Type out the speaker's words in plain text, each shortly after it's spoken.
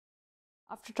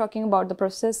After talking about the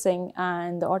processing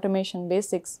and the automation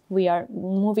basics, we are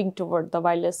moving toward the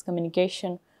wireless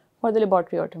communication for the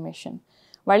laboratory automation.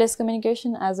 Wireless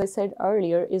communication, as I said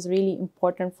earlier, is really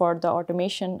important for the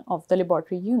automation of the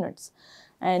laboratory units.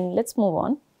 And let's move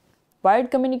on.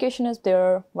 Wired communication is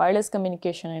there, wireless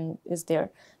communication is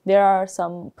there. There are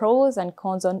some pros and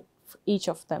cons on each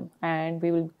of them, and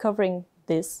we will be covering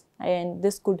this, and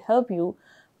this could help you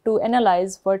to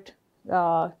analyze what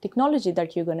technology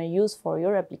that you're going to use for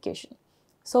your application.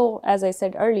 So as I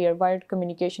said earlier, wired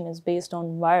communication is based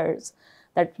on wires.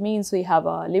 That means we have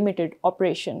a limited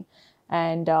operation,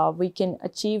 and we can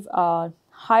achieve a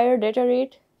higher data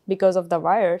rate because of the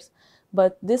wires.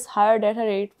 But this higher data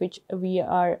rate which we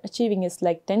are achieving is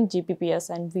like 10 Gbps,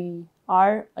 and we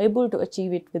are able to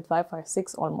achieve it with Wi-Fi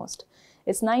 6 almost.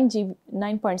 It's 9.6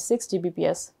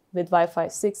 Gbps with Wi-Fi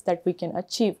 6 that we can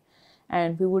achieve,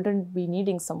 and we wouldn't be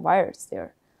needing some wires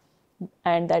there.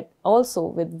 And that also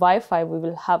with Wi-Fi we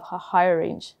will have a higher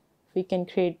range. We can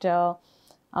create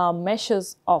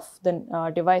meshes of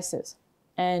the devices.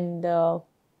 And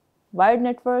wired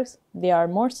networks, they are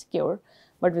more secure,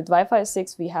 but with Wi-Fi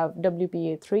 6 we have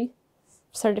WPA3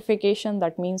 certification.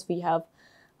 That means we have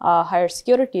higher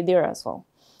security there as well.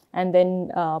 And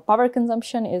then power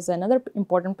consumption is another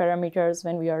important parameters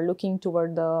when we are looking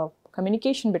toward the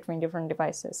communication between different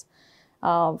devices.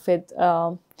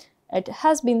 It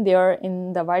has been there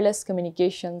in the wireless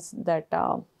communications that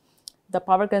the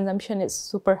power consumption is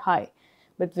super high,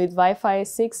 but with Wi-Fi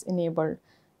 6 enabled,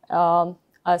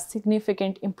 a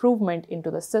significant improvement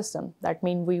into the system. That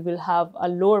means we will have a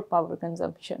lower power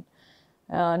consumption.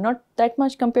 Not that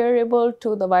much comparable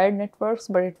to the wired networks,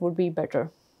 but it would be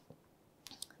better.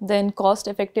 Then cost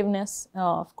effectiveness,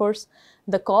 of course,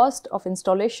 the cost of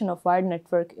installation of wired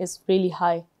network is really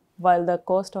high, while the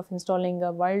cost of installing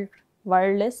a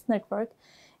wireless network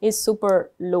is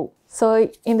super low. So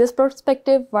in this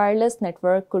perspective, wireless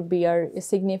network could be a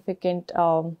significant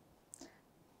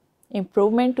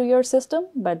improvement to your system,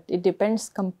 but it depends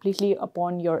completely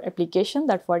upon your application,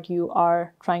 that's what you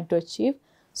are trying to achieve.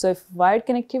 So if wired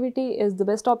connectivity is the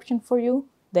best option for you,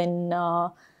 then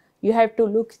you have to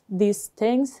look these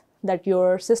things that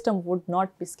your system would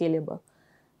not be scalable.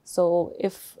 So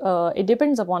if it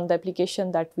depends upon the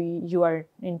application that you are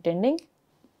intending.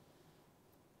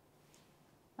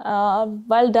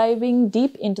 While diving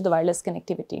deep into the wireless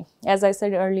connectivity, as I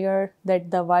said earlier, that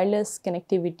the wireless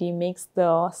connectivity makes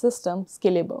the system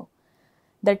scalable.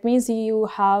 That means you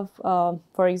have,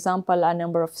 for example, a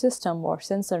number of system or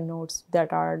sensor nodes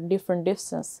that are different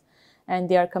distance, and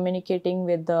they are communicating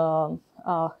with a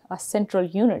central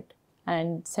unit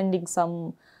and sending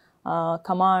some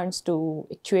commands to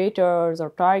actuators or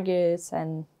targets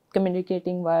and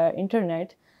communicating via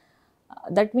internet.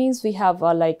 That means we have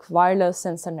a like wireless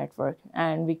sensor network,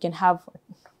 and we can have a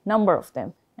number of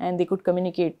them, and they could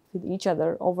communicate with each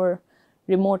other over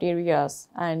remote areas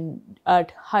and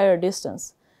at higher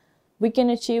distance. We can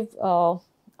achieve a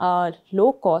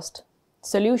low cost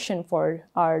solution for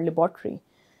our laboratory.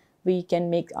 We can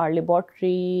make our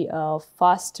laboratory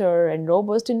faster and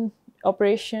robust in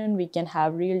operation. We can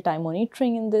have real-time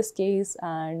monitoring in this case,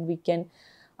 and we can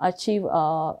achieve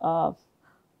a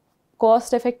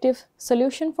cost-effective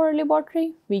solution for a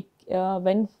laboratory.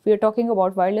 When we are talking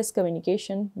about wireless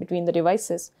communication between the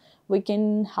devices, we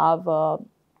can have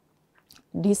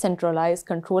decentralized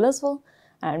control as well,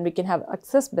 and we can have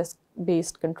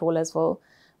access-based control as well.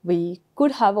 We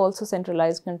could have also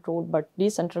centralized control, but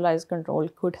decentralized control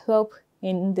could help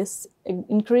in this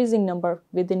increasing number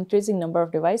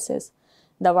of devices.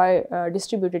 The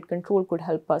distributed control could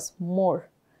help us more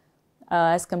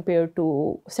as compared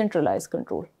to centralized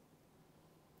control.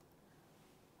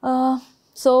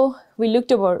 So we look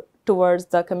towards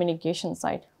the communication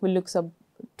side. We look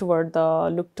toward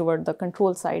the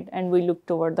control side, and we look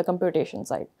toward the computation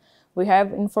side. We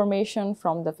have information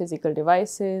from the physical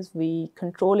devices. We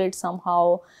control it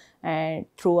somehow, and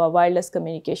through a wireless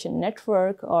communication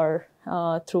network or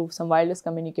through some wireless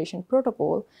communication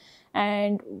protocol,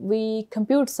 and we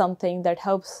compute something that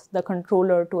helps the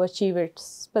controller to achieve its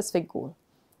specific goal,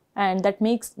 and that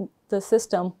makes the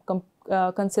system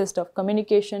consist of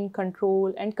communication,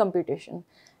 control, and computation.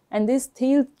 And these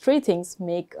three things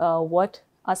make what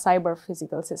a cyber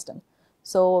physical system.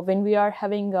 So when we are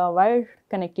having a wired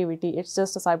connectivity, it's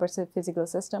just a cyber physical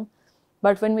system.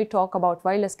 But when we talk about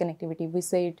wireless connectivity, we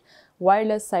say it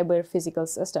wireless cyber physical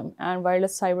system. And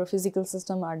wireless cyber physical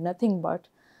system are nothing but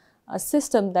a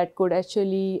system that could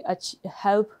actually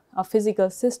help a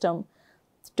physical system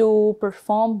to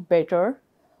perform better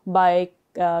by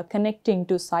connecting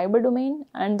to cyber domain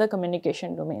and the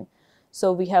communication domain.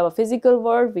 So we have a physical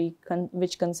world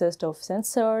which consists of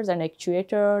sensors and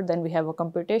actuator, then we have a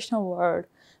computational world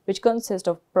which consists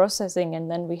of processing, and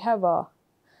then we have a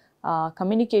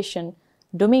communication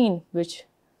domain which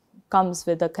comes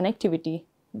with the connectivity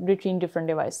between different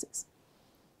devices.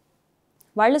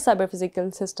 Wireless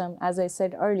cyber-physical system, as I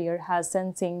said earlier, has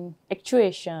sensing,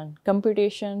 actuation,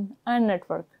 computation, and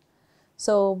network.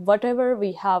 So whatever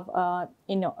we have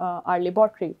in our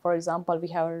laboratory, for example, we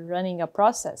have running a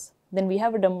process, then we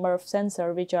have a number of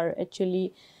sensors which are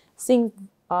actually seeing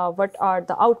what are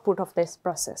the output of this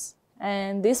process.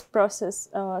 And this process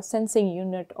sensing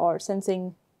unit or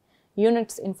sensing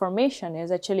unit's information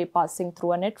is actually passing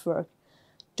through a network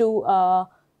to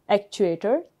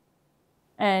actuator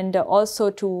and also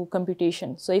to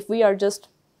computation. So if we are just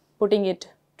putting it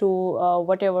to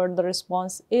whatever the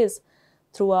response is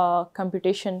through a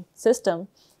computation system,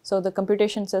 so the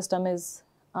computation system is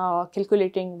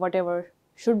calculating whatever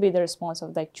should be the response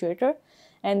of the actuator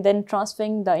and then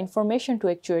transferring the information to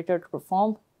actuator to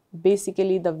perform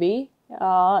basically the way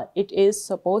it is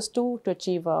supposed to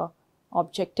achieve a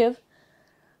objective.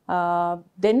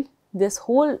 Then this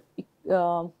whole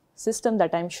system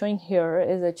that I'm showing here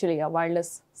is actually a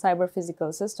wireless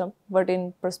cyber-physical system, but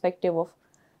in perspective of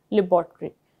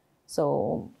laboratory.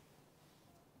 So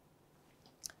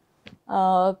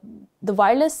the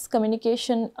wireless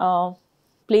communication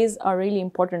plays a really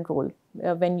important role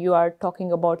when you are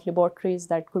talking about laboratories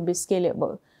that could be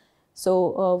scalable.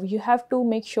 So you have to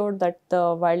make sure that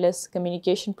the wireless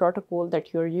communication protocol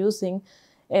that you're using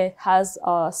has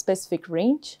a specific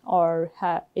range or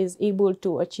is able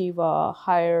to achieve a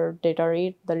higher data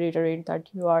rate, the data rate that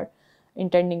you are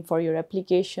intending for your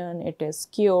application. It is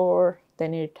secure,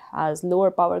 then it has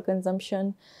lower power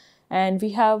consumption. And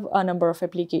we have a number of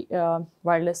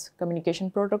wireless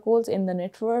communication protocols in the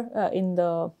network, in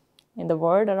the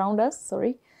world around us,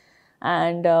 sorry.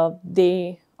 And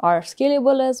they are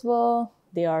scalable as well.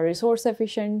 They are resource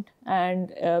efficient,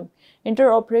 and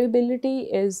interoperability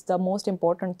is the most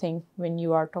important thing when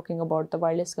you are talking about the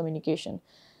wireless communication.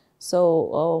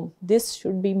 So this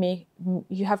should be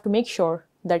you have to make sure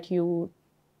that you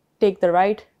take the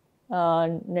right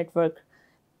network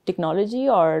technology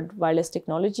or wireless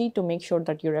technology to make sure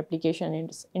that your application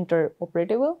is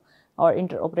interoperable.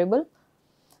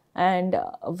 And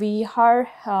we are,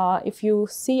 if you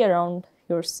see around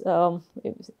your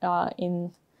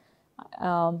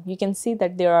you can see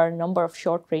that there are a number of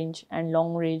short range and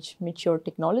long range mature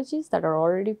technologies that are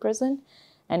already present,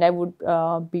 and I would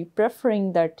be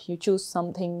preferring that you choose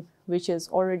something which is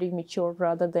already mature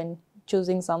rather than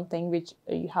choosing something which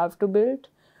you have to build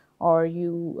or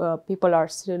people are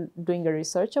still doing a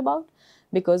research about,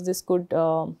 because this could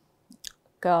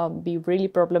be really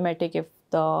problematic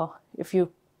if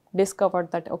you discover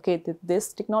that okay,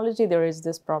 this technology there is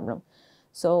this problem.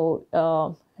 So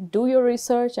do your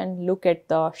research and look at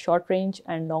the short range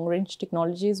and long range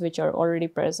technologies which are already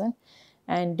present,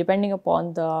 and depending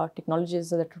upon the technologies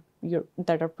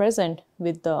that are present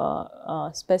with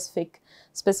the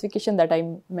specification that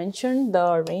I mentioned,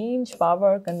 the range,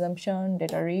 power, consumption,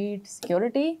 data rate,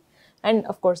 security, and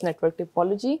of course network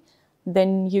topology,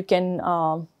 then you can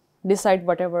decide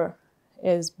whatever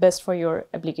is best for your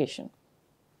application.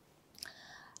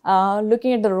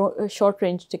 Looking at the short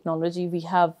range technology, we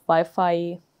have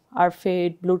Wi-Fi,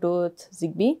 RFID, Bluetooth,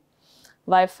 Zigbee.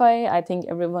 Wi-Fi, I think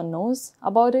everyone knows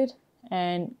about it,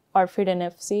 and RFID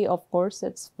NFC, of course,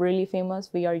 it's really famous.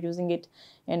 We are using it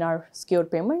in our secure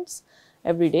payments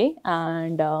every day,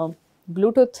 and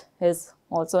Bluetooth is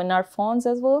also in our phones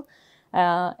as well.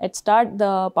 At start,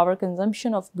 the power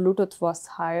consumption of Bluetooth was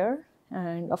higher,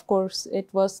 and of course, it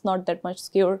was not that much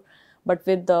secure, but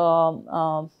with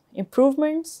the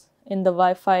improvements in the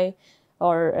Wi-Fi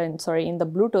in the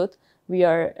Bluetooth, we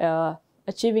are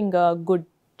achieving a good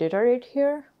data rate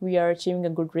here. We are achieving a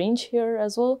good range here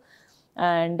as well.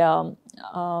 And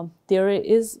there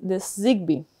is this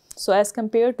Zigbee. So as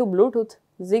compared to Bluetooth,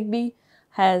 Zigbee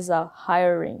has a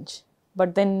higher range.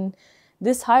 But then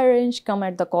this higher range come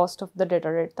at the cost of the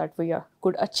data rate that we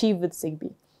could achieve with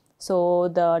Zigbee. So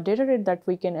the data rate that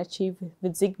we can achieve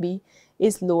with Zigbee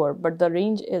is lower, but the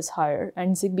range is higher,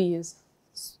 and Zigbee is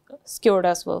secured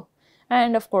as well.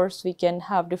 And of course, we can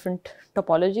have different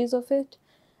topologies of it,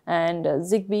 and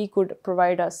Zigbee could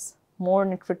provide us more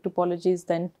network topologies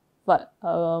than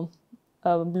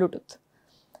Bluetooth.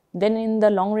 Then in the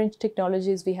long range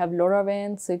technologies, we have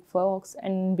LoRaWAN, Sigfox,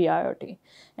 and NB-IoT.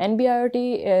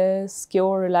 NB-IoT is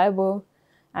secure, reliable,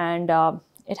 and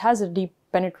it has a deep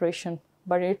penetration,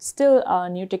 but it's still a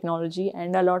new technology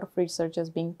and a lot of research is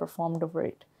being performed over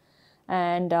it.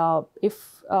 And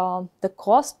if the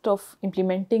cost of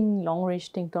implementing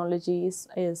long-range technologies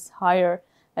is higher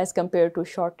as compared to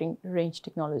short-range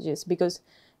technologies, because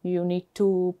you need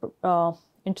to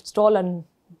install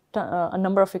a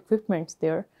number of equipments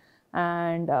there,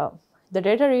 and the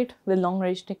data rate with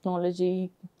long-range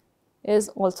technology is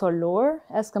also lower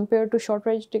as compared to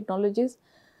short-range technologies.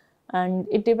 And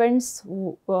it depends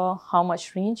how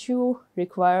much range you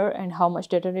require and how much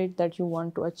data rate that you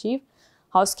want to achieve,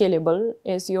 how scalable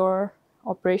is your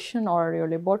operation or your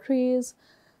laboratory is,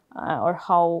 or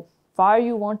how far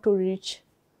you want to reach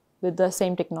with the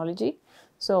same technology.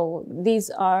 So these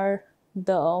are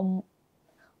the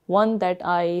one that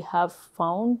I have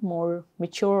found more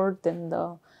mature than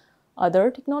the other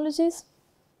technologies.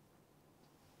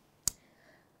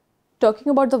 Talking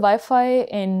about the Wi-Fi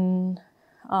in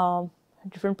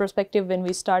different perspective, when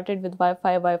we started with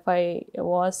Wi-Fi, Wi-Fi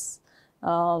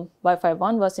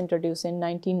 1 was introduced in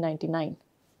 1999,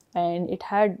 and it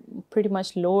had pretty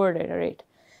much lower data rate.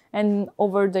 And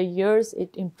over the years,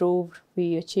 it improved.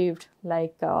 We achieved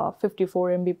like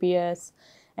 54 Mbps,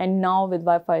 and now with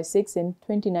Wi-Fi 6 in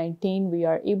 2019, we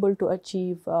are able to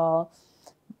achieve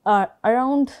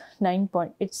around 9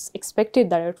 point. It's expected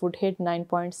that it would hit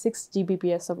 9.6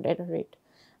 Gbps of data rate,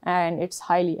 and it's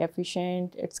highly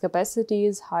efficient. Its capacity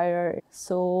is higher.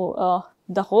 So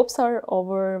the hopes are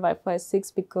over Wi-Fi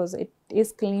 6 because it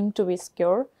is claimed to be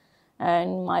secure,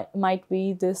 and might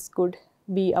be this could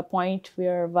be a point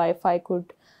where Wi-Fi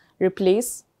could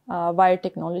replace wire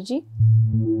technology.